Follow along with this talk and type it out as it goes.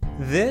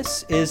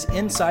This is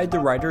Inside the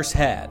Writer's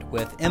Head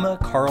with Emma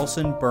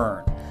Carlson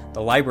Byrne,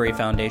 the Library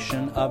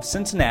Foundation of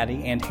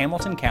Cincinnati and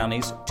Hamilton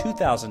County's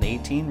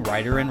 2018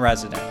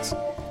 Writer-in-Residence.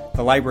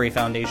 The Library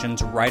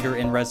Foundation's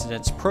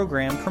Writer-in-Residence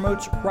program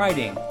promotes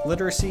writing,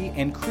 literacy,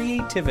 and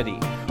creativity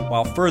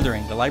while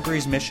furthering the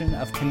library's mission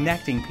of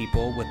connecting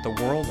people with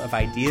the world of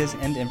ideas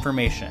and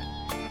information.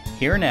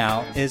 Here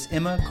now is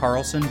Emma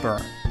Carlson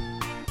Byrne.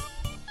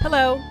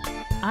 Hello,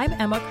 I'm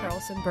Emma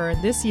Carlson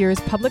Byrne, this year's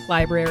Public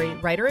Library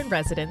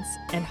Writer-in-Residence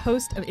and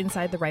host of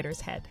Inside the Writer's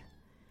Head.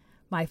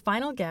 My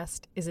final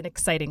guest is an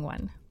exciting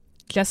one.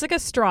 Jessica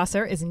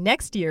Strasser is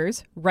next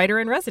year's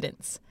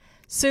Writer-in-Residence.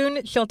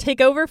 Soon, she'll take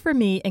over for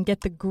me and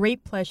get the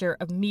great pleasure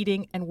of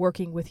meeting and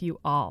working with you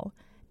all.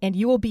 And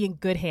you will be in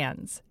good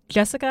hands.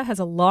 Jessica has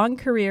a long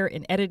career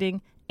in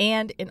editing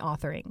and in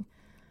authoring.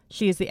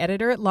 She is the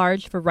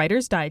editor-at-large for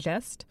Writer's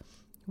Digest,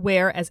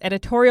 where, as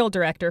editorial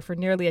director for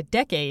nearly a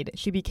decade,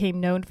 she became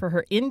known for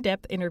her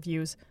in-depth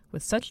interviews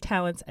with such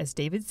talents as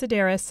David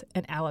Sedaris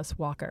and Alice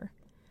Walker.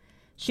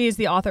 She is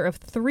the author of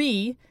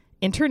 3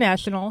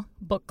 international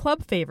book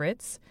club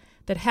favorites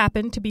that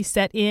happen to be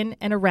set in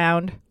and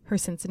around her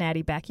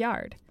Cincinnati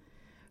backyard.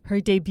 Her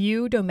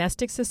debut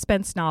domestic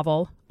suspense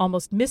novel,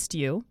 Almost Missed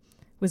You,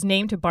 was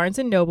named to Barnes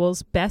 &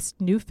 Noble's Best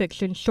New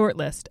Fiction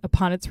shortlist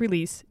upon its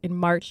release in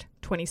March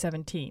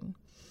 2017.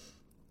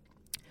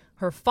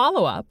 Her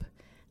follow-up,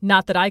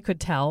 Not That I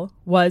Could Tell,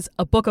 was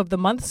a Book of the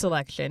Month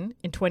selection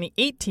in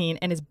 2018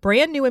 and is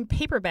brand new in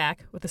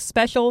paperback with a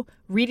special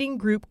Reading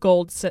Group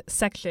Gold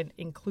section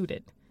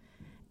included.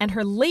 And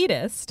her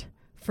latest,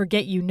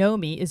 Forget You Know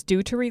Me, is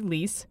due to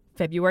release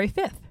February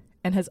 5th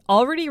and has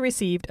already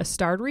received a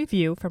starred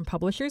review from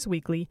Publishers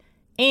Weekly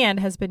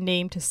and has been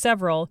named to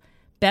several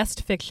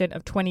Best Fiction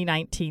of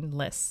 2019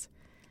 lists.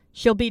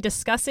 She'll be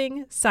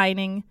discussing,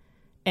 signing,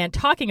 and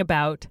talking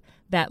about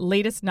that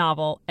latest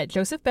novel at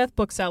Joseph Beth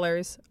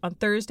Booksellers on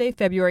Thursday,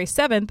 February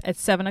 7th at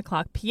 7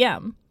 o'clock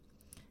p.m.,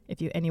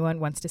 if anyone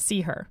wants to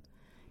see her.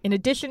 In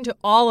addition to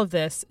all of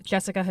this,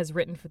 Jessica has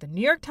written for the New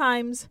York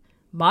Times,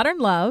 Modern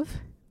Love,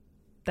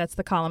 that's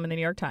the column in the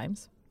New York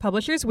Times,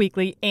 Publishers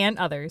Weekly, and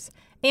others,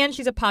 and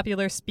she's a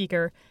popular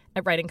speaker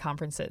at writing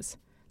conferences.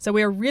 So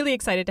we are really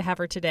excited to have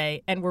her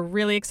today, and we're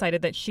really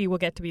excited that she will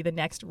get to be the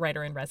next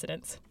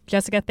Writer-in-Residence.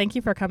 Jessica, thank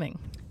you for coming.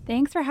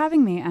 Thanks for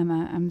having me,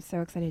 Emma. I'm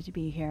so excited to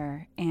be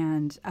here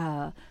and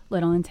a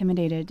little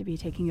intimidated to be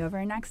taking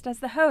over next as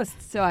the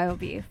host, so I will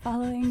be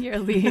following your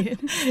lead.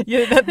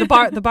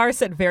 The bar is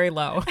set very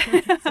low,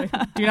 so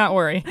do not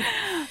worry.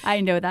 I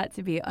know that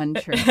to be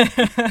untrue.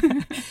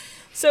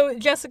 So,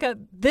 Jessica,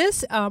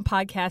 this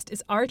podcast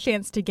is our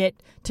chance to get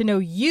to know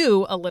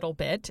you a little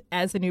bit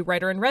as the new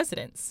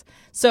Writer-in-Residence.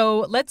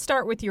 So let's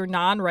start with your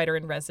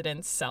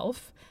non-Writer-in-Residence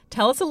self.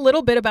 Tell us a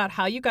little bit about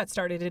how you got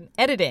started in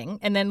editing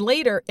and then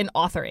later in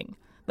authoring.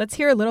 Let's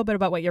hear a little bit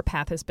about what your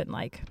path has been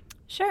like.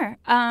 Sure.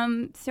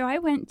 So I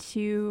went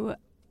to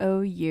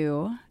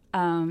OU,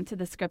 to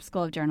the Scripps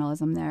School of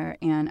Journalism there,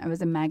 and I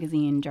was a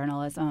magazine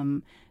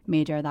journalism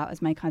major. That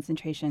was my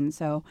concentration.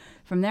 So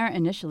from there,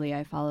 initially,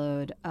 I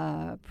followed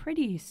a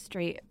pretty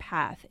straight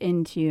path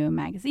into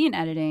magazine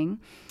editing,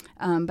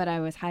 but I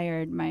was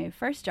hired my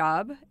first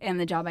job, and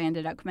the job I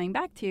ended up coming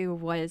back to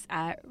was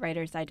at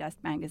Writer's Digest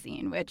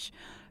magazine, which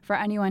for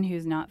anyone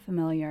who's not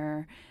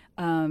familiar,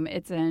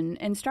 it's an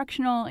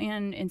instructional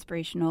and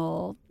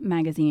inspirational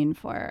magazine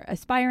for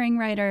aspiring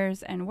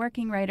writers and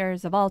working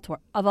writers of all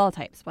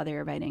types, whether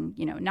you're writing,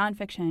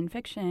 nonfiction,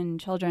 fiction,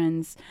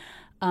 children's.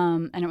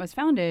 And it was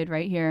founded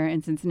right here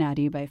in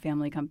Cincinnati by a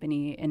family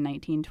company in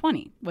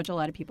 1920, which a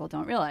lot of people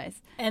don't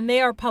realize. And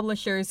they are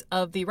publishers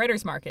of the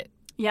Writer's Market.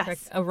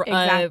 Yes,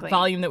 exactly. A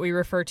volume that we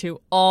refer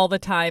to all the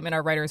time in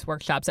our writers'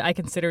 workshops. I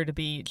consider to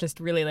be just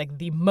really like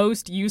the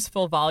most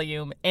useful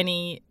volume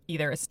any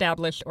either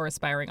established or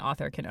aspiring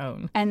author can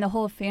own. And the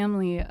whole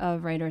family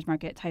of Writers'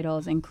 Market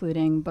titles,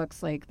 including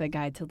books like The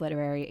Guide to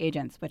Literary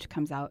Agents, which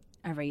comes out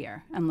every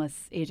year,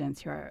 Endless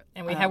Agents who are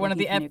And we had one of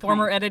the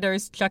former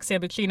editors, Chuck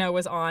Sambucino,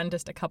 was on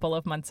just a couple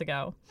of months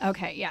ago.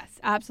 Okay, yes,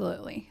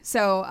 absolutely.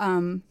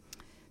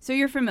 So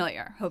you're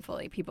familiar,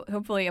 hopefully.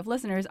 Hopefully, if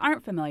listeners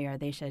aren't familiar,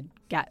 they should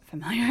get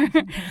familiar.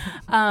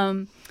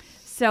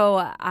 So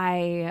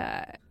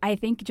I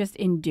think just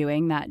in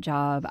doing that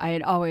job, I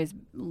had always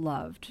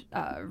loved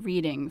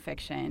reading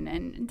fiction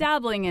and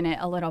dabbling in it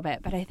a little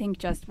bit. But I think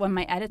just when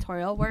my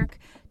editorial work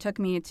took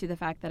me to the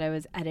fact that I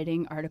was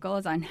editing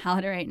articles on how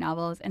to write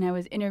novels, and I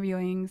was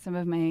interviewing some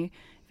of my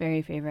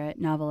very favorite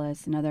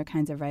novelists and other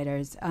kinds of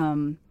writers,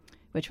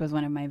 which was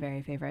one of my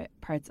very favorite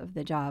parts of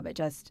the job. It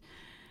just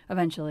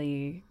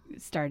eventually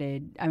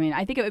started. I mean,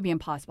 I think it would be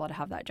impossible to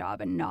have that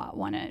job and not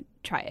want to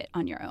try it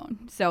on your own.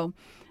 So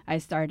I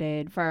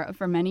started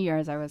for many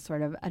years. I was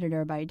sort of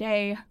editor by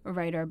day,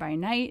 writer by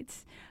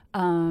night.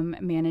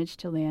 Managed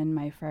to land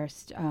my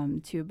first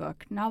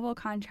 2-book novel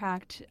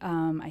contract.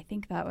 I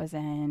think that was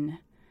in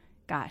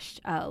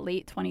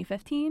late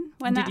 2015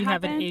 when that happened. Did you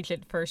have an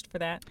agent first for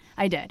that?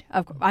 I did.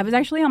 Of course. I was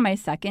actually on my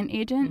second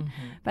agent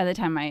by the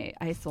time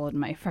I sold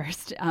my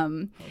first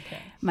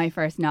my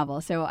first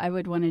novel. So I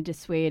would want to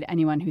dissuade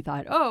anyone who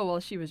thought, oh, well,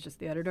 she was just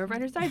the editor of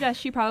Writer's Digest.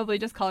 She probably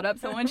just called up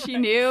someone she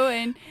knew.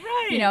 And,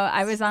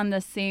 I was on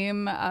the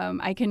same,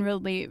 I can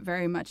relate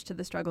very much to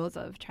the struggles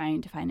of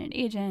trying to find an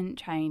agent,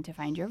 trying to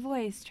find your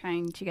voice,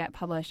 trying to get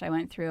published. I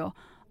went through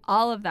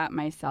all of that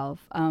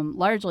myself,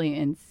 largely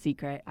in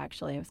secret.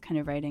 Actually, I was kind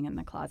of writing in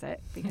the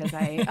closet because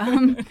I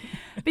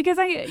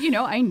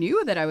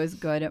knew that I was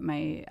good at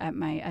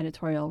my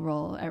editorial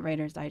role at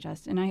Writer's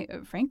Digest, and I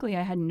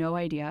had no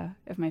idea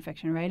if my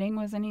fiction writing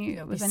was any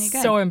good.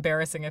 So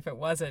embarrassing if it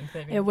wasn't.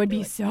 It would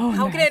be so.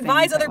 How can I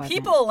advise other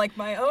people? Like,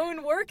 my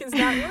own work is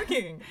not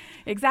working.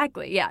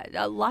 Exactly.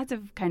 Yeah, lots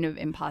of kind of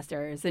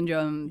imposter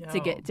syndrome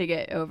to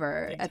get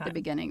over at the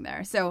beginning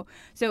there. So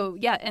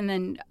yeah, and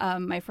then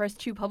my first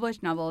two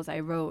published novels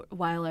I wrote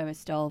while I was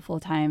still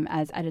full-time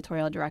as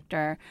editorial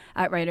director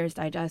at Writer's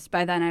Digest.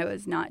 By then, I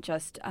was not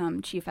just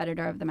chief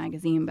editor of the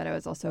magazine, but I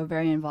was also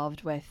very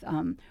involved with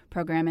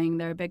programming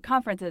their big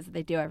conferences that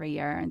they do every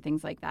year and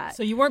things like that.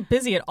 So you weren't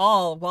busy at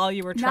all while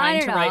you were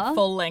trying to write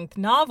full-length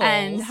novels.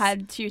 And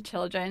had two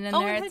children in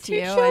there, too.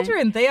 Two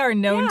children. They are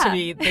known to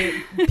be...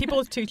 people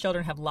with two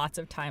children have lots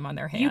of time on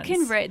their hands. You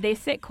can write... They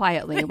sit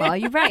quietly while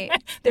you write.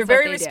 They're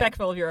very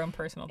respectful of your own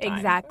personal time.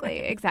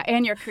 Exactly.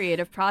 And your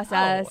creative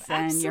process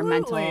and your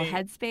mental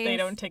headspace. They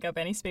don't take up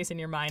any space in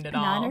your mind at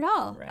all. Not at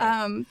all.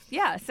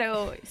 Right.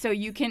 So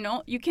you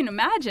can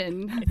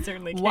imagine it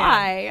certainly can.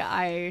 Why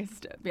I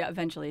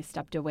eventually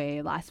stepped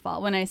away last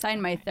fall. When I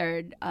signed my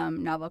third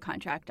novel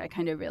contract, I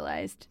kind of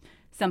realized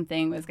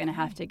something was going to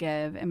have to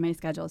give in my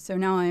schedule. So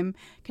now I'm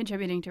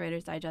contributing to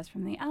Writer's Digest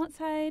from the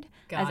outside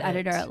as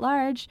editor at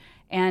large,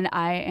 and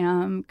I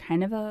am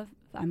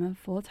I'm a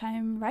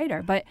full-time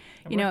writer. But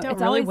it's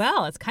really always,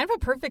 well. It's kind of a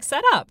perfect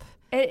setup.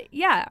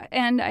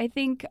 And I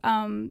think,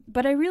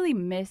 but I really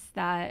miss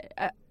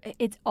that.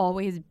 It's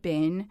always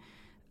been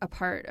a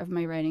part of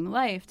my writing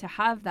life to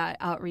have that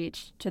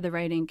outreach to the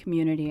writing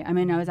community. I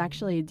mean, I was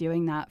actually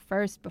doing that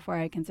first before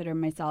I considered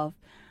myself.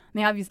 I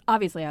mean,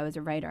 obviously, I was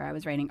a writer. I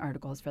was writing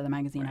articles for the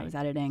magazine. I was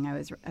editing. I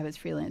was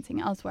freelancing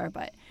elsewhere.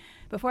 But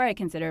before I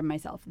considered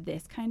myself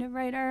this kind of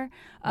writer,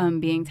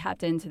 being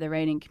tapped into the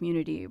writing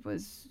community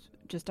was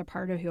just a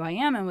part of who I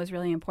am and was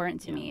really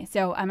important to me.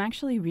 So I'm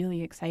actually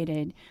really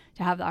excited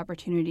to have the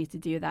opportunity to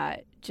do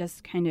that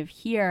just kind of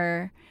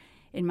here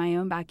in my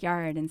own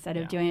backyard instead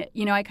of doing it.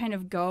 I kind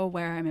of go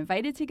where I'm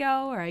invited to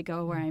go or I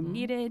go where I'm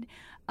needed.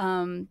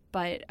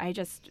 But I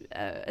just,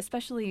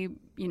 especially,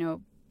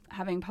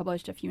 having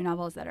published a few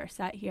novels that are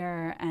set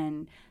here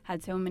and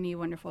had so many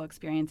wonderful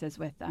experiences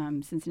with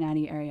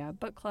Cincinnati area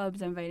book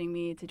clubs inviting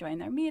me to join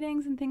their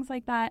meetings and things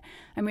like that,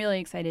 I'm really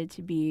excited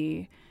to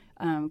be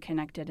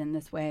connected in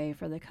this way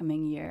for the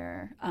coming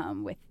year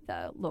with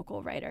the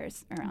local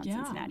writers around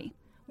Cincinnati.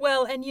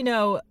 Well,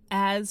 and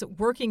as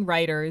working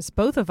writers,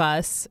 both of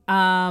us,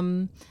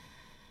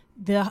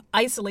 the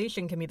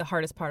isolation can be the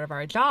hardest part of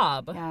our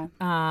job. Yeah.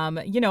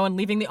 And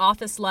leaving the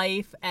office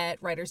life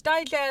at Writer's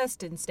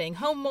Digest and staying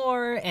home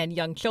more, and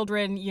young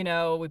children,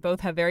 we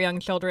both have very young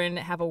children,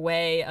 have a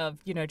way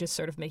of, just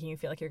sort of making you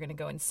feel like you're going to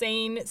go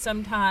insane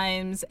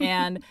sometimes.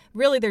 And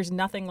really, there's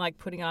nothing like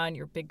putting on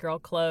your big girl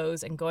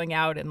clothes and going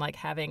out and like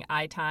having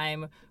eye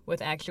time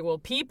with actual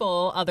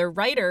people, other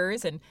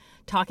writers, and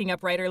talking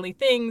up writerly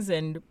things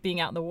and being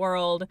out in the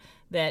world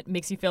that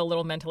makes you feel a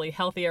little mentally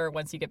healthier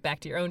once you get back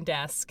to your own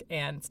desk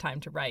and it's time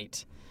to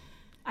write.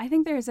 I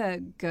think there's a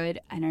good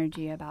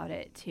energy about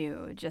it,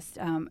 too, just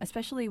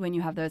especially when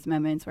you have those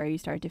moments where you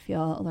start to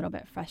feel a little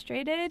bit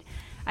frustrated.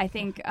 I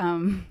think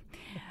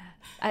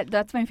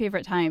that's my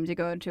favorite time to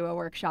go to a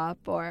workshop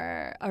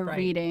or a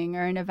reading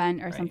or an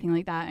event or something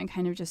like that and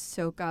kind of just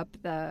soak up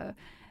the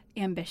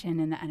ambition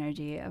and the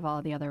energy of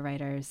all the other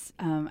writers.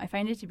 I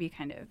find it to be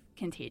kind of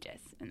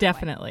contagious.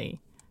 Definitely.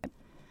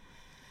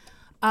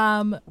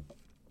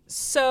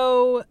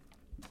 So,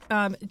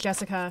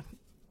 Jessica,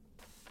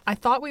 I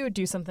thought we would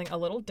do something a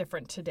little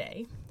different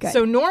today. Good.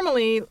 So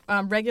normally,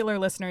 regular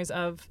listeners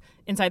of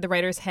Inside the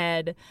Writer's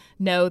Head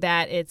know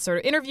that it's sort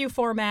of interview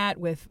format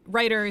with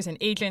writers and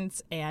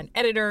agents and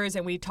editors,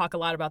 and we talk a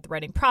lot about the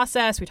writing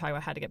process. We talk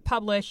about how to get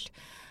published.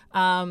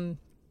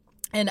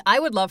 And I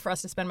would love for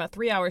us to spend about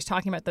 3 hours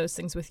talking about those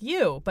things with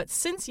you. But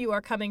since you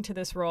are coming to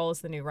this role as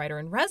the new writer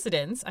in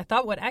residence, I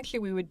thought what actually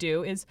we would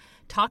do is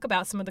talk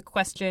about some of the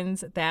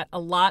questions that a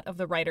lot of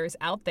the writers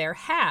out there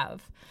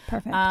have.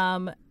 Perfect.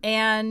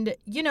 And,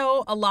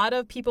 a lot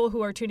of people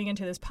who are tuning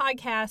into this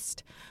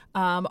podcast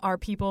are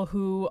people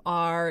who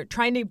are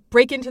trying to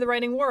break into the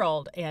writing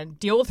world and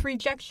deal with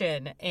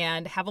rejection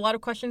and have a lot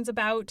of questions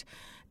about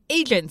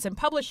agents and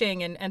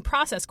publishing and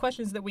process,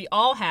 questions that we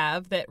all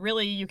have that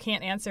really you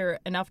can't answer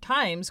enough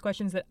times,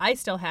 questions that I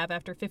still have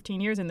after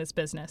 15 years in this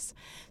business.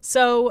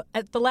 So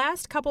at the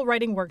last couple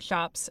writing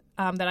workshops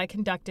that I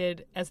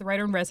conducted as the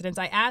writer in residence,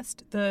 I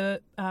asked the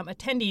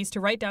attendees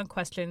to write down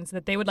questions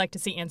that they would like to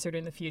see answered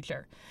in the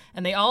future.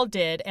 And they all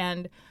did.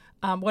 And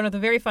one of the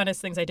very funnest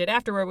things I did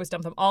afterward was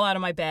dump them all out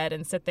of my bed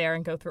and sit there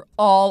and go through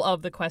all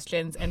of the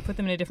questions and put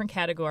them into different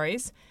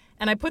categories.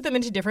 And I put them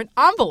into different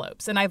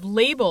envelopes, and I've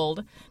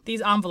labeled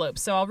these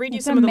envelopes. So I'll read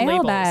you some of the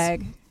labels.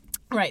 Mailbag.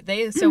 Right.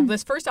 So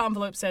this first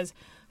envelope says,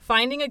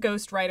 finding a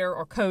ghostwriter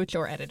or coach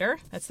or editor.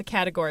 That's the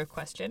category of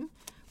question.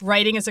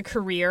 Writing as a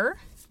career.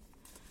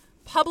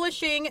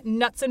 Publishing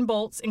nuts and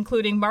bolts,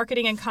 including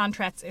marketing and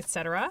contracts,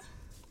 etc.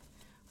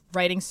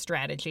 Writing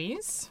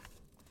strategies.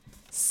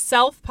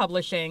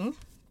 Self-publishing.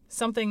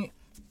 Something,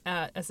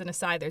 as an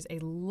aside, there's a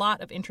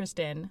lot of interest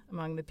in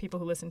among the people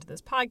who listen to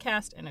this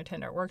podcast and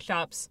attend our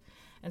workshops,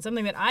 and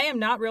something that I am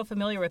not real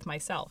familiar with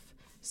myself.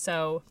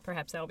 So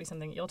perhaps that'll be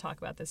something you'll talk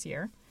about this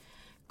year.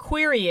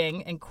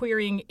 Querying and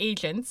querying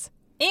agents,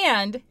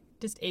 and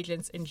just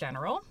agents in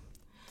general.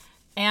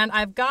 And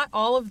I've got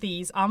all of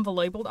these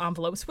labeled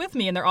envelopes with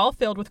me, and they're all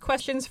filled with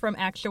questions from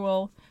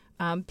actual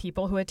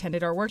people who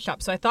attended our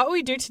workshop. So I thought what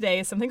we'd do today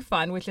is something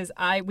fun, which is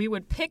we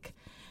would pick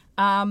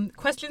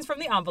questions from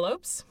the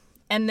envelopes,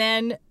 and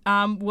then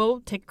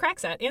we'll take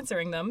cracks at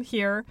answering them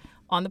here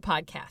on the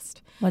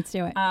podcast. Let's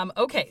do it.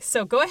 Okay,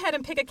 so go ahead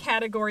and pick a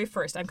category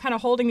first. I'm kind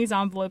of holding these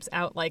envelopes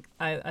out like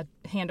a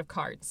hand of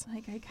cards.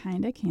 Like, I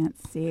kind of can't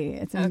see.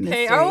 It's a Okay.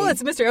 mystery. Oh,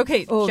 it's a mystery.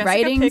 Okay. Oh, Jessica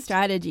writing picked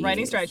strategies.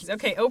 Writing strategies.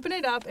 Okay, open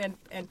it up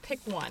and pick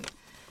one.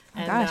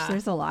 And, Gosh,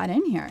 there's a lot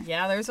in here.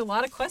 Yeah, there's a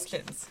lot of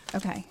questions.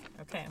 Okay.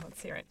 Okay,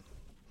 let's hear it.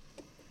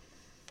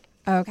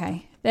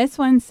 Okay. This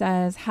one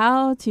says,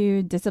 how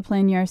to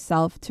discipline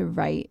yourself to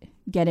write,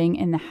 getting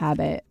in the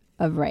habit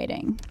of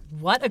writing.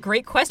 What a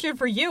great question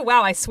for you.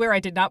 Wow, I swear I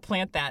did not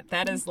plant that.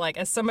 That is like,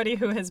 as somebody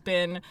who has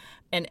been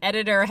an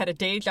editor, had a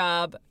day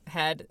job,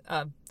 had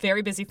a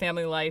very busy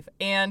family life,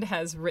 and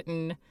has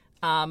written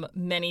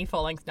many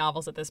full-length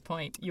novels at this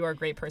point, you are a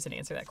great person to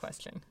answer that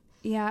question.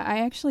 Yeah, I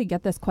actually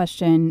get this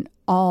question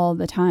all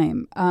the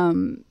time.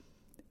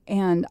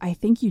 And I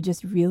think you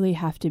just really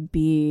have to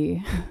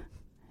be...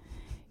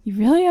 You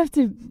really have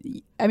to,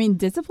 I mean,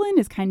 discipline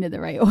is kind of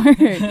the right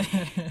word.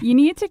 You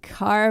need to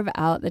carve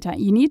out the time.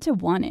 You need to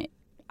want it.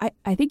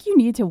 I think you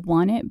need to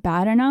want it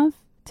bad enough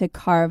to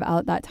carve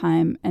out that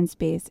time and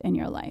space in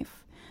your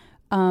life.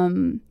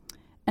 And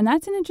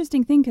that's an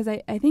interesting thing, because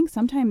I think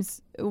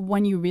sometimes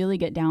when you really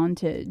get down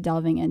to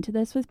delving into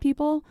this with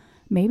people,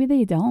 maybe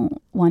they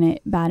don't want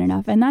it bad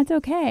enough, and that's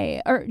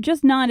okay. Or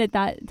just not at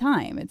that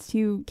time. It's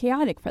too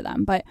chaotic for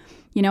them. But,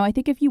 I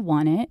think if you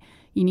want it,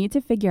 you need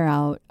to figure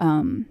out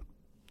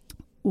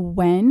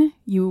when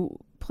you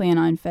plan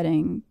on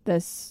fitting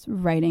this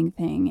writing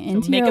thing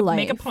into your life.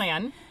 Make a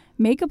plan.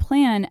 Make a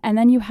plan, and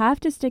then you have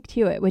to stick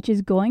to it, which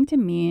is going to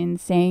mean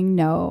saying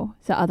no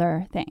to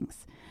other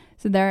things.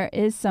 So there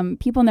is some,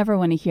 people never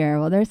want to hear,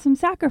 well, there's some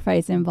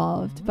sacrifice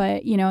involved,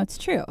 but it's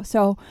true.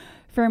 So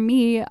for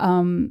me,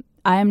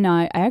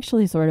 I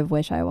actually sort of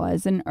wish I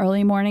was an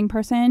early morning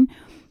person.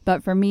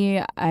 But for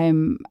me,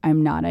 I'm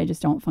not. I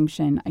just don't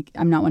function.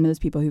 I'm not one of those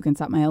people who can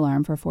set my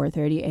alarm for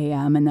 4:30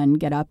 a.m. and then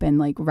get up and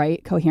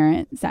write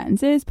coherent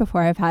sentences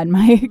before I've had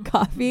my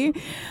coffee.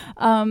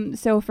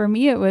 So for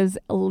me, it was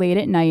late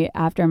at night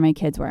after my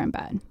kids were in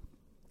bed.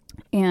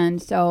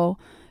 And so,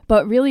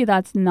 but really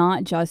that's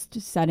not just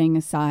setting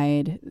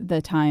aside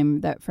the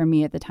time that for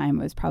me at the time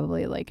was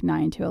probably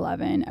 9 to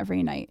 11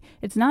 every night.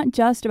 It's not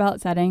just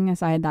about setting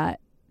aside that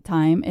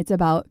time. It's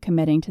about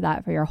committing to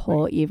that for your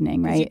whole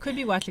evening, right? You could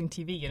be watching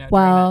TV, during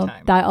well, that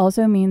time. That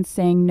also means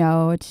saying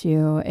no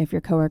to if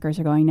your coworkers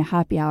are going to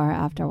happy hour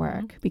after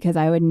work, because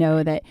I would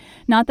know that,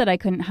 not that I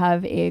couldn't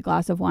have a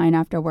glass of wine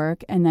after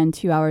work and then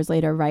 2 hours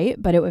later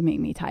write, but it would make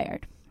me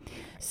tired.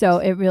 So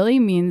it really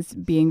means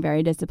being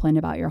very disciplined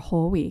about your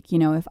whole week.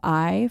 If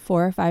I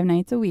 4 or 5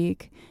 nights a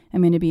week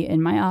am going to be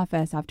in my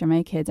office after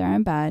my kids are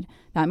in bed,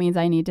 that means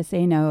I need to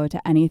say no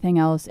to anything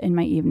else in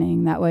my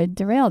evening that would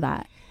derail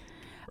that.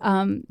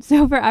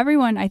 So for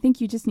everyone, I think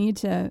you just need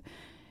to,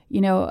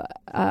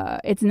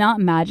 it's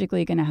not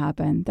magically going to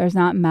happen. There's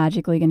not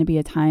magically going to be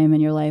a time in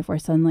your life where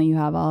suddenly you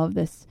have all of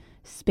this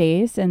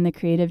space and the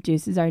creative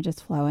juices are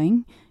just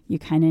flowing. You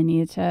kind of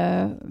need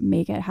to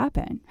make it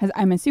happen.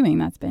 I'm assuming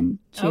that's been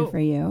true for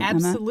you,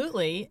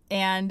 absolutely.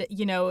 Emma.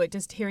 And,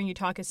 just hearing you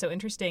talk is so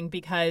interesting,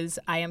 because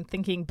I am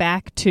thinking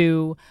back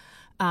to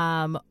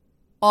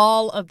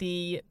all of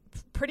the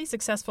pretty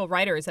successful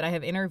writers that I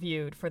have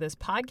interviewed for this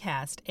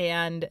podcast.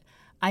 And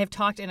I have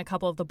talked in a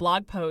couple of the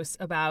blog posts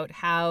about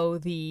how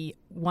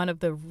one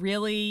of the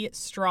really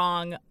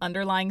strong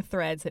underlying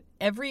threads that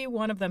every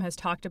one of them has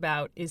talked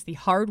about is the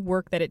hard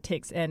work that it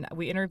takes. And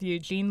we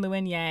interviewed Jean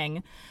Lewin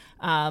Yang,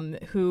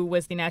 who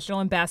was the National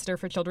Ambassador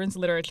for Children's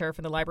Literature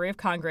for the Library of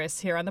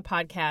Congress, here on the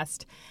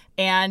podcast.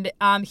 And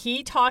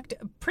he talked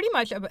pretty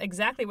much about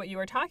exactly what you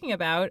were talking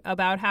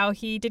about how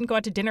he didn't go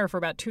out to dinner for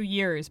about 2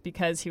 years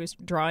because he was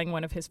drawing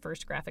one of his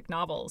first graphic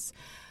novels.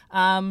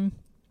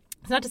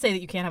 It's not to say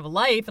that you can't have a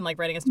life and like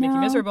writing has to make you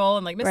miserable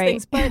and like miss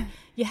things, but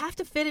you have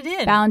to fit it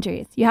in.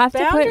 Boundaries. You have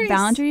to put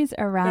boundaries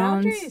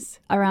around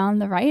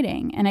the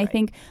writing. And I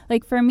think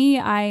like for me,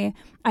 I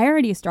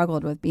already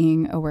struggled with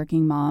being a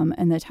working mom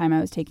and the time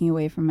I was taking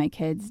away from my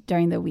kids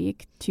during the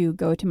week to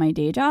go to my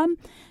day job.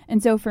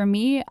 And so for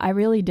me, I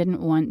really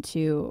didn't want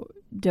to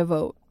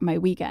devote my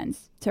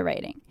weekends to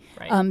writing.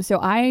 Right. So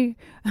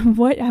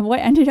what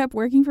ended up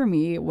working for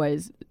me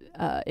was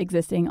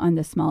existing on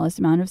the smallest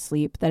amount of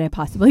sleep that I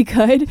possibly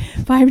could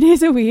 5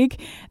 days a week.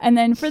 And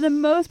then for the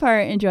most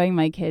part, enjoying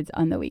my kids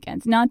on the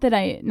weekends. Not that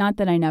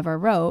I never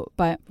wrote,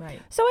 but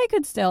so I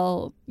could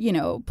still,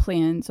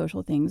 plan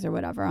social things or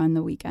whatever on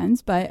the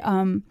weekends. But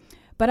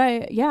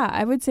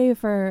I would say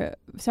for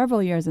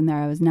several years in there,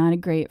 I was not a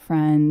great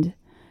friend.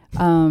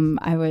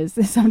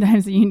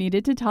 Sometimes you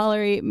needed to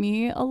tolerate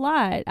me a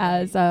lot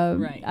as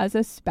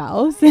a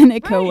spouse and a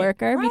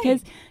coworker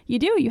because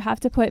you have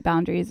to put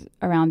boundaries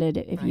around it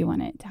if you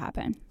want it to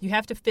happen. You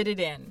have to fit it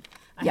in.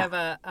 I have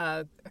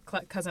a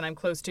cousin I'm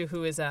close to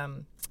who is,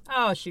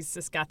 she's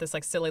just got this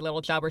like silly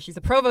little job where she's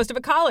the provost of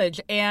a college,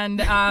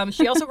 and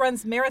she also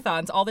runs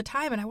marathons all the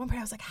time. And at one point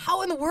I was like,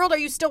 how in the world are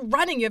you still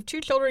running? You have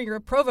 2 children, you're a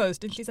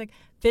provost. And she's like,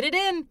 fit it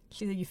in.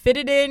 She said, you fit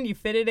it in, you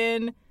fit it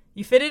in.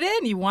 You fit it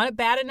in. You want it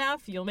bad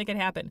enough, you'll make it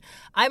happen.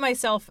 I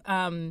myself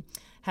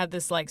have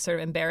this like sort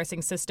of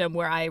embarrassing system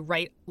where I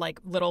write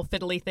like little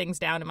fiddly things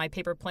down in my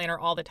paper planner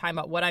all the time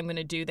about what I'm going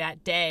to do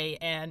that day.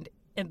 And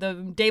the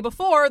day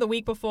before, the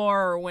week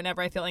before, or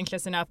whenever I feel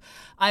anxious enough,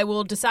 I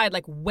will decide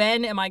like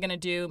when am I going to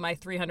do my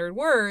 300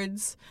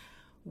 words,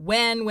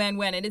 when,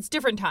 and it's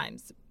different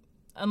times.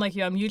 Unlike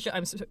you, I'm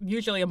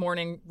usually a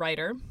morning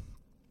writer.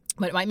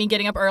 But it might mean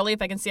getting up early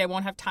if I can see I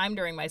won't have time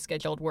during my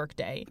scheduled work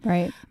day.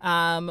 Right.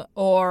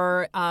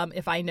 Or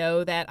if I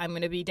know that I'm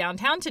going to be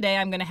downtown today,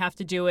 I'm going to have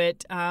to do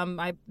it.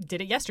 I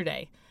did it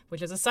yesterday,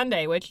 which is a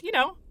Sunday, which,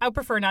 I would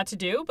prefer not to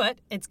do, but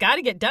it's got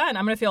to get done.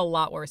 I'm going to feel a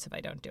lot worse if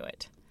I don't do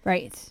it.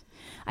 Right.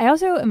 I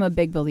also am a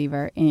big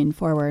believer in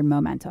forward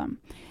momentum.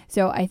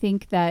 So I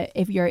think that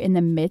if you're in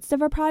the midst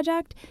of a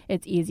project,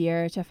 it's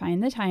easier to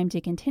find the time to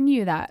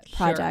continue that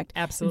project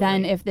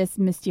than if this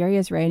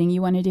mysterious writing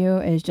you want to do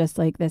is just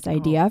like this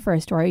idea for a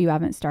story you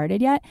haven't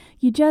started yet.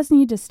 You just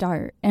need to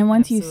start. And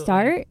once you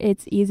start,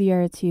 it's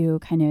easier to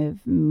kind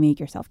of make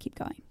yourself keep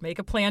going. Make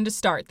a plan to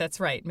start. That's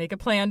right. Make a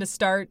plan to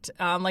start.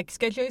 Like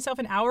schedule yourself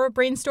an hour of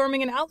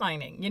brainstorming and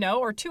outlining,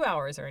 or 2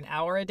 hours or an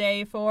hour a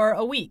day for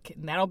a week.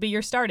 And that'll be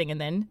your starting. And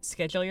then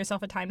schedule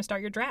yourself a time to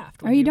start your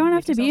draft. Or you don't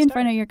have to be in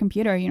front of your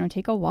computer,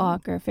 take a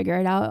walk or figure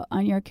it out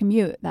on your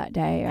commute that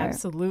day.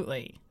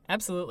 Absolutely.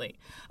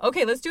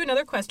 Okay, let's do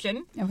another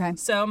question. Okay.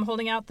 So I'm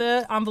holding out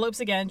the envelopes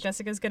again.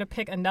 Jessica's going to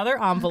pick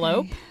another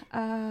envelope. Okay.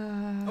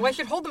 I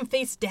should hold them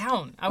face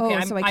down.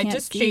 Okay, so I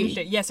just changed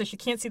it. Yeah, so she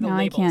can't see the now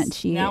labels. I can't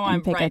cheat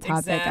and pick a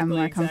topic I'm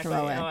more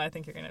comfortable with. Oh, I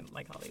think you're going to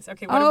like all these.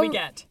 Okay, what do we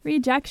get?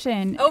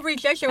 Rejection. Oh,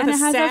 rejection with and it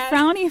has a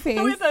frowny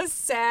face. With a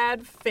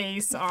sad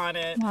face on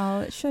it.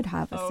 Well, it should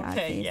have a sad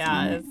face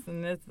on it.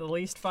 It's the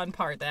least fun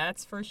part,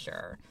 that's for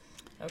sure.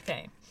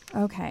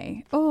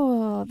 Okay.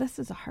 Oh, this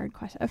is a hard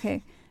question.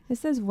 Okay.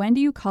 This says, when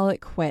do you call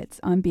it quits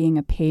on being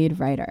a paid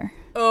writer?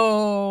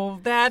 Oh,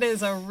 that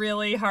is a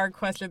really hard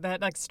question. That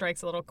like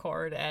strikes a little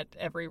chord at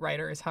every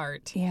writer's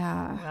heart.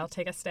 Yeah. I'll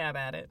take a stab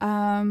at it.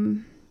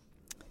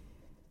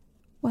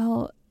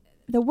 Well,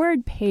 the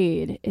word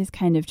paid is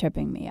kind of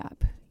tripping me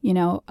up.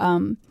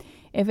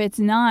 If it's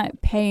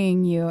not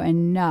paying you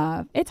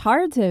enough, it's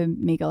hard to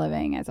make a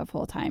living as a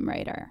full-time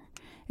writer.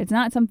 It's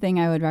not something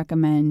I would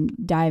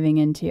recommend diving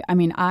into. I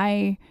mean,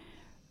 I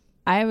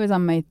was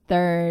on my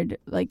 3rd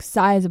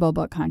sizable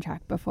book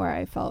contract before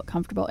I felt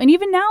comfortable. And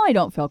even now I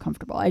don't feel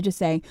comfortable. I just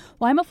say,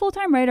 well, I'm a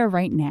full-time writer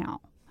right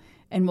now.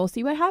 And we'll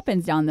see what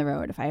happens down the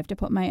road. If I have to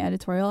put my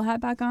editorial hat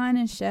back on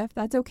and shift,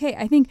 that's okay.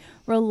 I think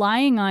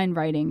relying on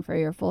writing for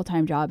your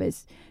full-time job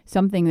is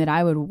something that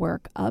I would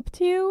work up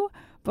to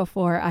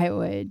before I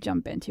would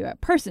jump into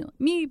it.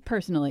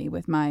 Personally,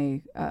 with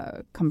my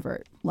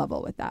comfort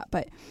level with that.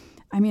 But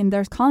I mean,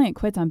 there's calling it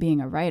quits on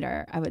being a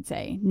writer. I would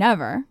say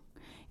never.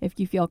 If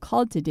you feel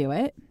called to do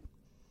it,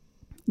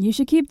 you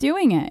should keep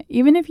doing it,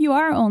 even if you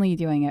are only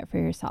doing it for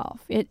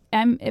yourself.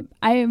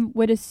 I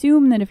would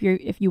assume that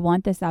if you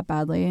want this that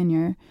badly and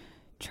you're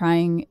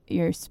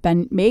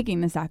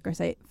making the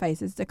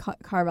sacrifices to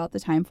carve out the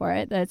time for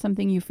it, that it's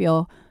something you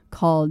feel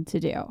called to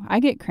do. I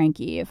get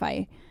cranky if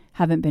I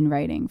haven't been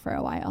writing for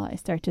a while. I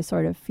start to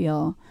sort of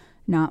feel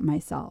not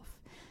myself.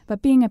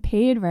 But being a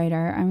paid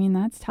writer, I mean,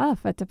 that's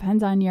tough. It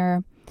depends on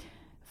your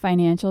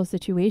financial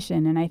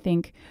situation. And I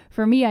think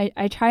for me,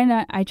 I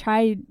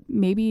try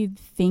maybe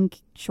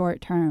think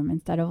short term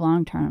instead of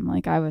long term,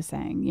 like I was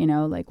saying,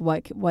 like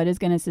what is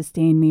going to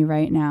sustain me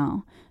right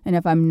now. And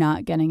if I'm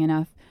not getting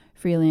enough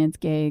freelance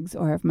gigs,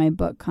 or if my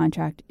book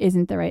contract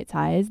isn't the right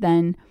size,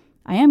 then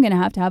I am going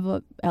to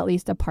have at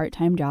least a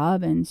part-time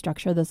job and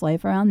structure this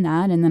life around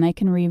that. And then I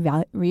can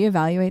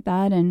reevaluate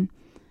that in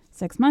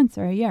 6 months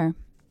or a year.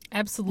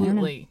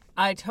 Absolutely.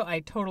 I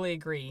totally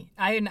agree.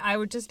 I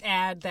would just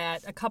add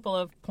that a couple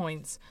of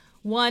points.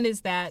 One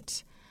is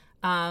that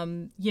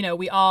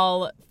We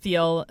all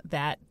feel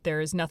that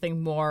there's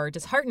nothing more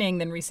disheartening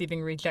than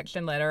receiving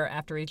rejection letter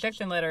after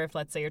rejection letter if,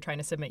 let's say, you're trying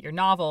to submit your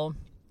novel.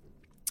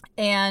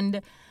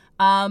 And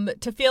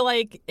to feel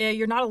like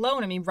you're not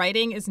alone. I mean,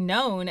 writing is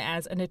known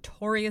as a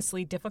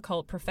notoriously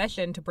difficult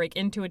profession to break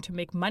into and to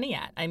make money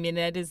at. I mean,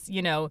 that is,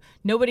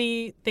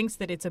 nobody thinks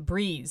that it's a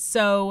breeze.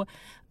 So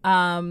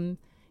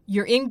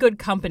you're in good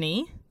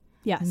company.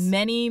 Yes.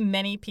 Many,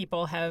 many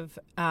people have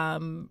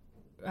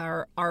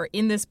are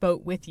in this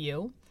boat with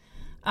you.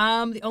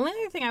 The only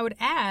other thing I would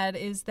add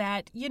is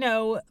that,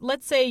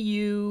 let's say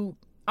you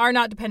are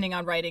not depending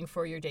on writing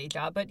for your day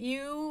job, but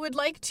you would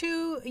like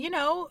to,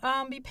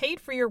 be paid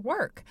for your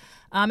work.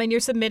 And you're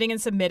submitting,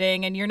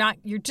 and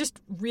you're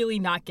just really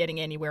not getting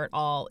anywhere at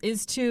all,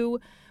 is to,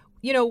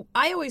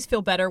 I always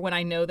feel better when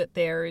I know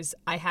that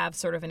I have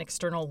sort of an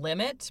external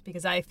limit,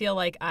 because I feel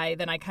like I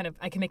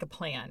can make a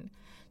plan.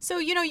 So,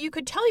 you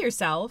could tell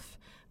yourself,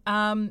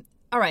 all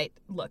right,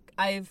 look,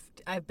 I've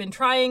been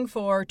trying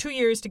for 2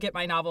 years to get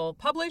my novel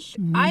published.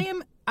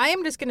 Mm-hmm. I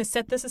am just going to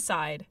set this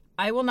aside.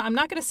 I'm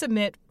not going to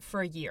submit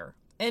for a year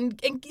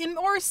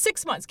or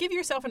 6 months. Give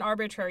yourself an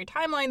arbitrary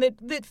timeline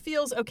that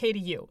feels okay to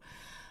you.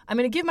 I'm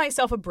going to give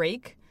myself a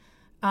break.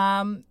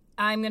 I'm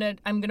going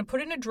to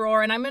put it in a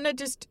drawer, and I'm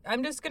just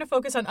going to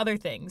focus on other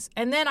things.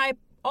 And then I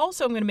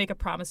also am going to make a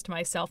promise to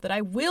myself that I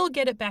will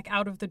get it back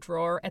out of the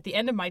drawer at the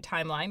end of my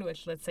timeline,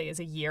 which let's say is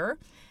a year.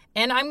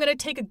 And I'm going to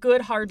take a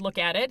good hard look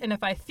at it. And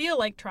if I feel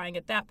like trying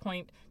at that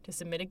point to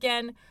submit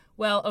again,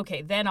 well,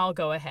 okay, then I'll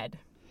go ahead.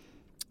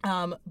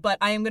 But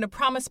I am going to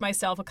promise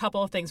myself a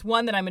couple of things.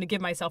 One, that I'm going to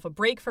give myself a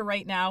break for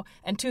right now.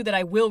 And two, that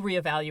I will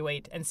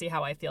reevaluate and see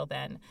how I feel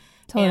then.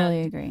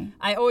 Totally agree.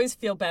 I always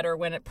feel better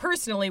when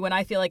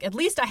I feel like at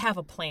least I have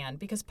a plan,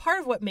 because part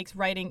of what makes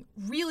writing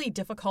really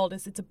difficult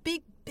is it's a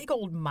big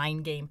old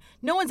mind game.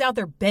 No one's out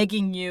there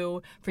begging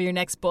you for your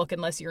next book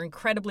unless you're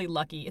incredibly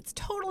lucky. It's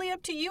totally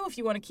up to you if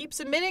you want to keep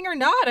submitting or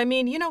not. I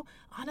mean,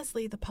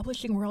 honestly, the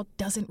publishing world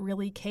doesn't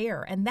really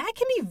care. And that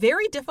can be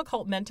very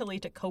difficult mentally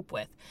to cope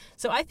with.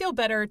 So I feel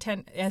better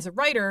as a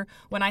writer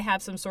when I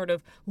have some sort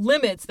of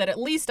limits that at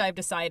least I've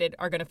decided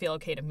are going to feel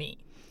okay to me.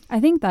 I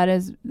think that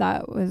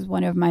was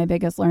one of my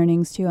biggest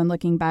learnings too, and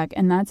looking back,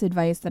 and that's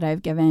advice that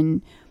I've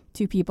given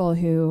to people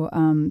who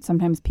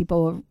sometimes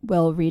people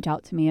will reach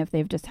out to me if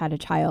they've just had a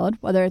child,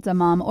 whether it's a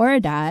mom or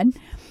a dad.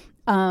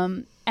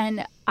 And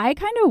I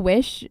kind of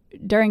wish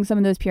during some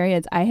of those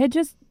periods I had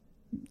just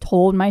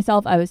told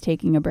myself I was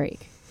taking a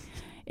break.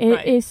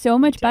 It is so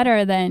much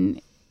better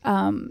than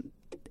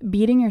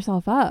beating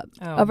yourself up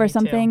over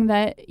something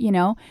that,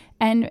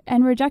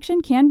 and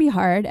rejection can be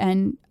hard.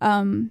 And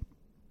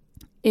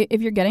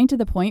if you're getting to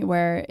the point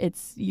where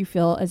you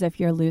feel as if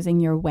you're losing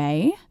your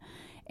way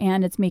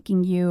and it's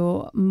bringing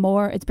you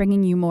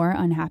more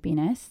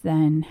unhappiness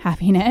than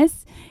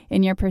happiness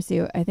in your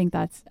pursuit, I think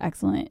that's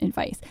excellent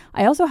advice.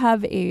 I also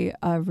have a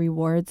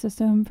reward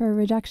system for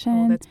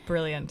rejection. Oh, that's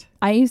brilliant.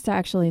 I used to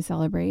actually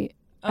celebrate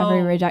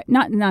every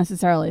not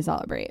necessarily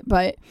celebrate,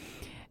 but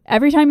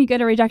every time you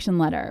get a rejection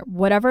letter,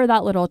 whatever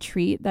that little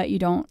treat that you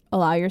don't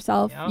allow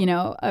yourself,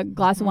 a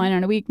glass of wine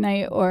on a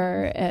weeknight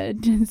or a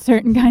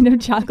certain kind of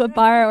chocolate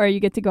bar, or you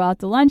get to go out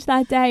to lunch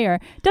that day, or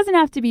it doesn't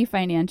have to be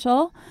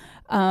financial,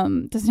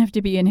 doesn't have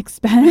to be an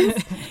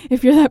expense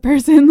if you're that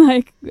person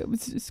like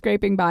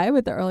scraping by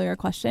with the earlier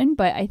question.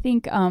 But I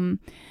think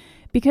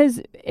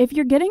because if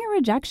you're getting a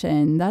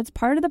rejection, that's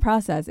part of the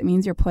process. It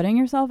means you're putting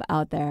yourself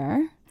out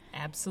there.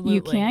 Absolutely.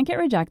 You can't get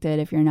rejected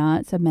if you're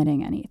not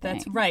submitting anything.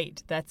 That's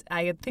right.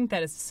 I think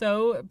that is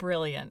so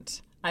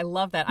brilliant. I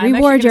love that.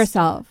 Reward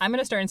yourself. I'm going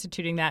to start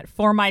instituting that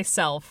for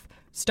myself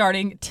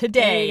starting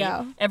today. There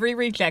you go. Every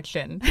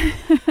rejection.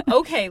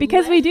 Okay.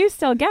 Because we do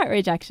still get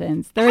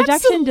rejections. The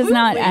rejection does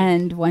not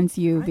end once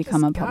you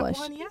become a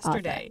published author.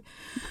 Yesterday.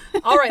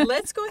 All right.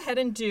 Let's go ahead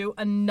and do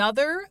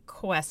another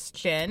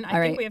question. I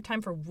think we have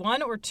time for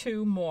one or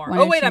two more.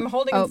 I'm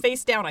holding them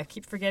face down. I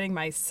keep forgetting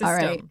my system. All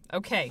right.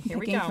 Okay. Here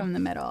we go. From the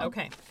middle.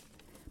 Okay.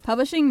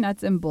 Publishing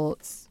nuts and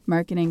bolts,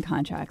 marketing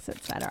contracts,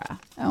 etc.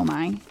 Oh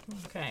my.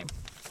 Okay.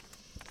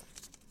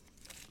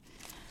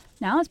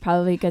 Now is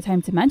probably a good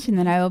time to mention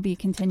that I will be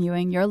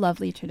continuing your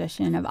lovely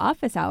tradition of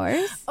office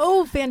hours.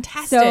 Oh,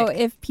 fantastic. So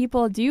if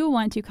people do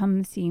want to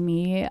come see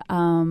me,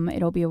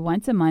 it'll be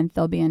once a month.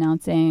 They'll be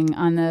announcing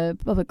on the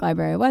public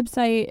library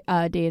website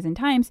days and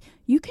times.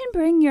 You can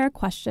bring your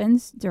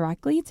questions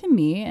directly to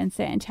me and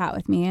sit and chat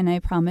with me. And I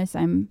promise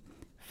I'm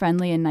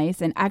friendly and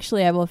nice. And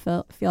actually, I will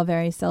feel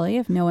very silly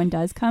if no one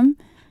does come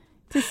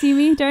to see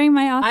me during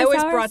my office hours. I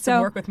always brought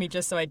some work with me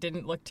just so I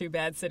didn't look too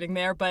bad sitting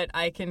there, but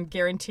I can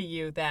guarantee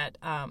you that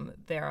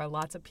there are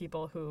lots of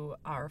people who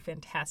are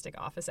fantastic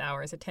office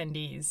hours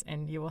attendees,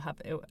 and you will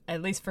have,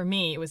 at least for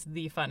me, it was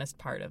the funnest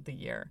part of the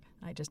year.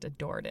 I just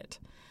adored it.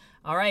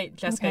 All right,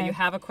 Jessica, you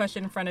have a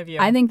question in front of you.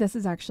 I think this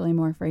is actually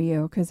more for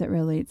you because it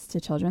relates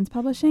to children's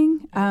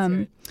publishing.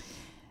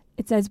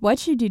 It says, what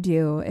should you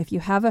do if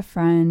you have a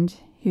friend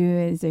who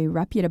is a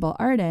reputable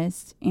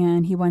artist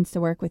and he wants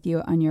to work with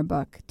you on your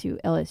book to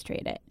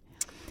illustrate it?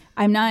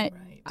 I'm not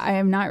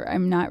I'm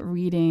not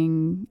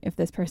reading if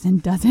this person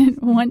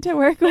doesn't want to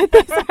work with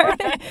this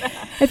artist.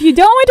 If you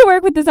don't want to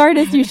work with this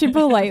artist, you should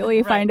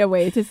politely find a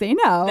way to say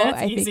no.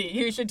 That's easy.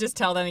 You should just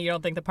tell them you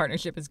don't think the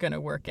partnership is going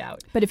to work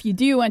out. But if you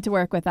do want to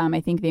work with them,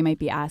 I think they might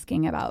be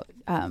asking about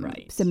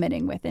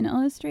submitting with an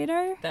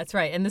illustrator. That's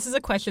right. And this is a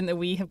question that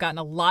we have gotten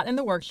a lot in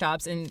the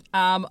workshops. And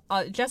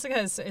Jessica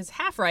is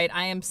half right.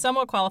 I am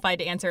somewhat qualified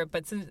to answer it,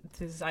 but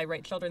since I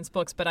write children's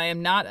books, but I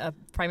am not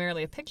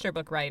primarily a picture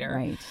book writer.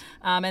 Right.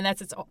 And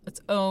that's its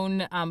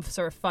own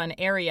sort of fun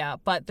area.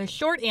 But the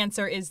short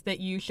answer is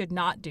that you should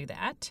not do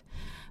that.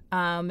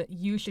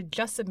 You should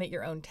just submit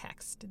your own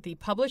text. The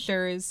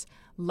publishers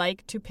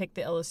like to pick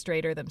the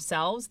illustrator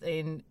themselves.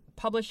 And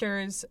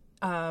publishers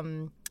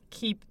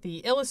keep the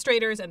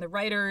illustrators and the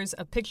writers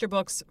of picture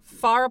books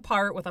far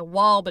apart with a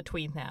wall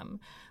between them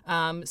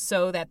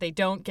so that they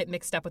don't get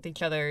mixed up with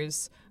each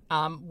other's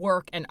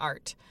work and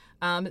art.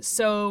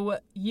 So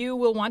you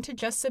will want to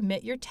just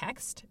submit your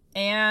text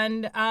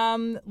and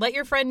let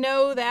your friend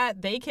know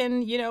that they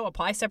can,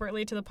 apply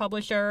separately to the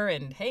publisher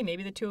and, hey,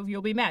 maybe the two of you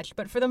will be matched.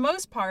 But for the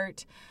most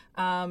part,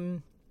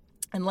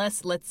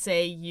 unless, let's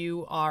say,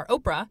 you are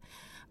Oprah,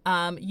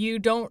 you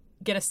don't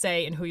get a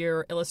say in who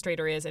your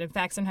illustrator is. And in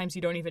fact, sometimes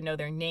you don't even know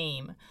their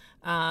name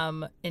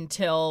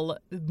until,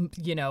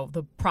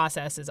 the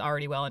process is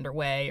already well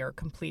underway or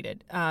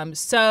completed.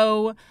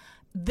 So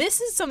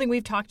this is something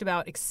we've talked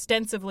about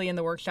extensively in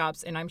the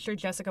workshops, and I'm sure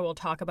Jessica will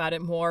talk about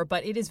it more,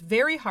 but it is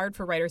very hard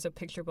for writers of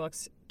picture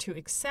books to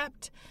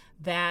accept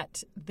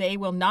that they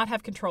will not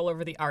have control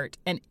over the art.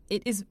 And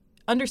it is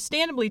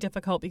understandably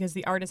difficult because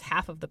the art is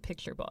half of the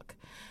picture book.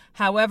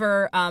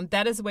 However,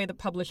 that is the way the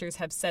publishers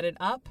have set it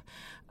up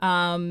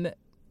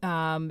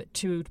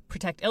to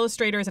protect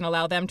illustrators and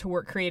allow them to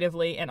work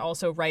creatively, and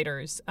also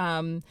writers.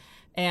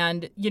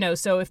 And,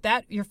 so if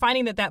you're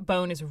finding that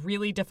bone is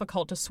really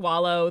difficult to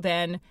swallow,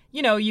 then,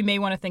 you may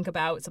want to think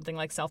about something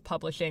like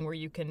self-publishing where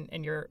you can,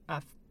 and your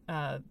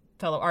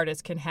fellow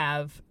artists can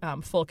have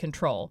full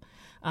control.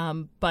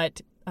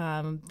 But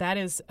that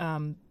is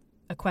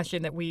a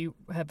question that we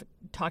have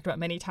talked about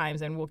many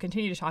times and will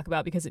continue to talk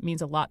about because it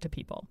means a lot to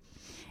people.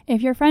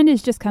 If your friend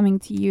is just coming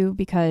to you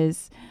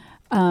because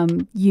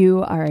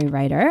you are a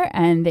writer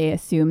and they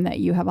assume that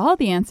you have all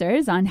the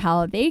answers on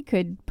how they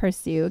could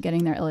pursue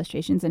getting their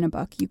illustrations in a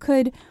book, you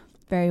could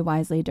very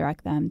wisely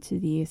direct them to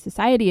the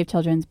Society of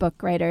Children's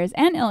Book Writers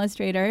and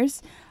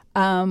Illustrators,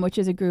 which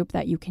is a group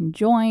that you can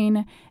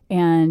join,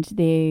 and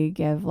they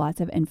give lots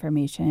of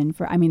information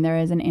there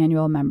is an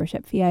annual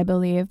membership fee, I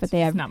believe, but they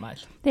have not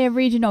much. They have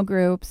regional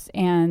groups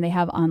and they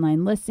have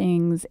online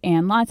listings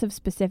and lots of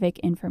specific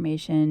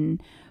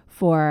information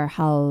for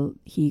how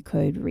he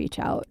could reach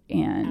out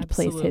and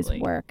place his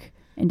work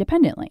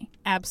independently.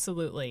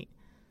 Absolutely.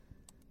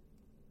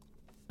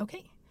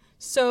 Okay.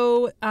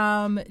 So,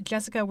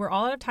 Jessica, we're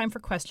all out of time for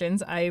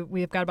questions.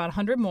 We've got about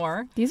 100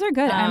 more. These are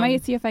good. I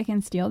might see if I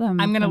can steal them.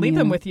 I'm going to leave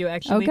them with you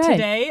actually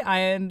today.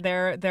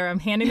 I'm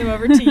handing them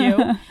over to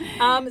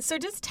you. So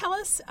just tell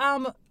us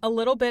a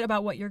little bit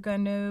about what you're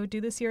going to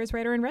do this year as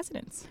writer in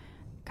residence.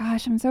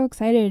 Gosh, I'm so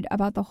excited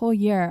about the whole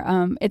year.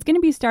 It's going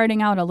to be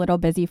starting out a little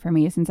busy for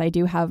me since I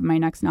do have my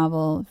next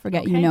novel,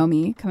 Forget You Know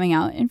Me, coming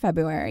out in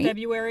February.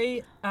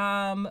 February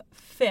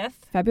 5th.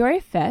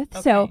 February 5th.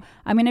 Okay. So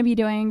I'm going to be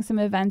doing some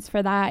events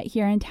for that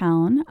here in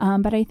town.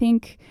 But I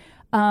think,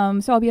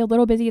 so I'll be a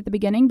little busy at the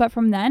beginning. But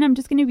from then, I'm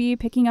just going to be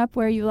picking up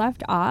where you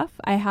left off.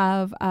 I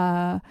have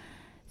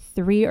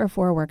 3 or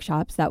 4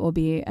 workshops that will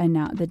be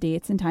announced. The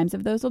dates and times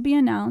of those will be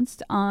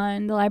announced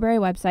on the library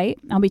website.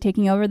 I'll be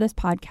taking over this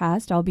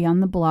podcast. I'll be on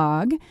the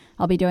blog.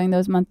 I'll be doing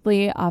those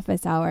monthly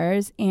office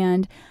hours.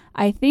 And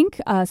I think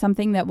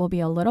something that will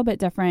be a little bit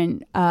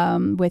different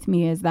with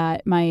me is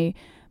that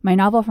my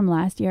novel from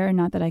last year,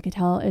 Not That I Could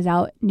Tell, is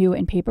out new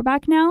in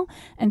paperback now.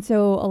 And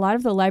so a lot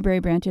of the library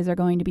branches are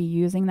going to be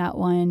using that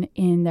one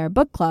in their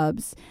book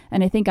clubs.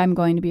 And I think I'm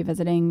going to be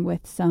visiting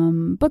with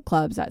some book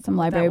clubs at some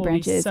library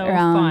branches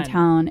around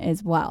town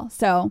as well.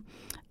 So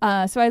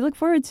I look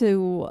forward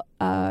to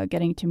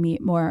getting to meet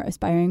more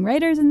aspiring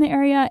writers in the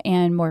area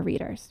and more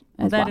readers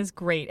as well. That is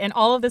great. And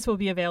all of this will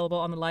be available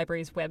on the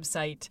library's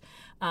website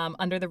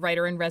under the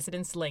Writer in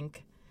Residence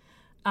link.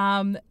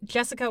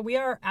 Jessica, we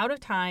are out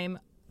of time.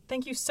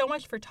 Thank you so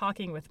much for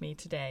talking with me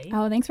today.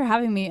 Oh, thanks for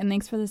having me, and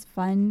thanks for this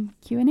fun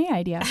Q&A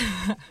idea.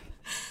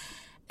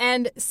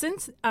 And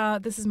since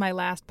this is my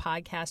last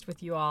podcast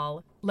with you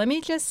all, let me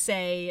just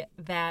say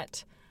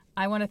that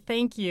I want to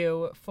thank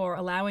you for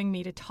allowing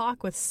me to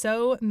talk with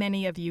so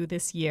many of you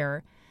this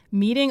year.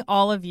 Meeting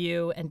all of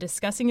you and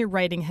discussing your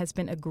writing has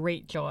been a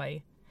great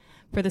joy.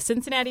 For the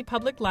Cincinnati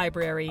Public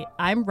Library,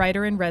 I'm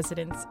Writer in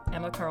Residence,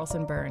 Emma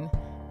Carlson Byrne.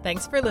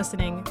 Thanks for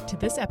listening to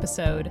this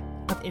episode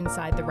of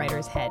Inside the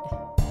Writer's Head.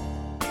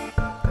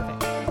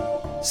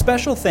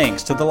 Special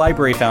thanks to the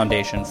Library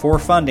Foundation for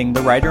funding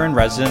the Writer in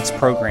Residence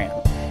program.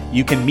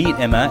 You can meet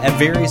Emma at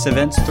various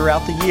events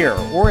throughout the year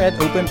or at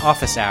open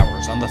office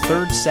hours on the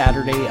 3rd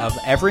Saturday of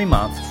every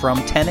month from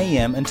 10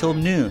 a.m. until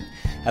noon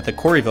at the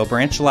Corryville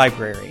Branch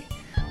Library.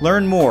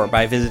 Learn more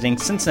by visiting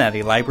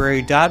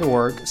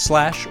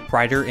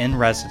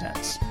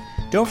cincinnatilibrary.org/writer-in-residence.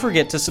 Don't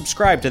forget to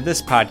subscribe to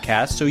this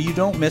podcast so you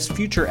don't miss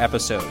future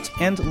episodes,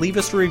 and leave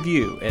us a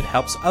review. It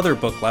helps other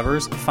book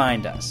lovers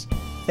find us.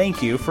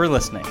 Thank you for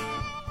listening.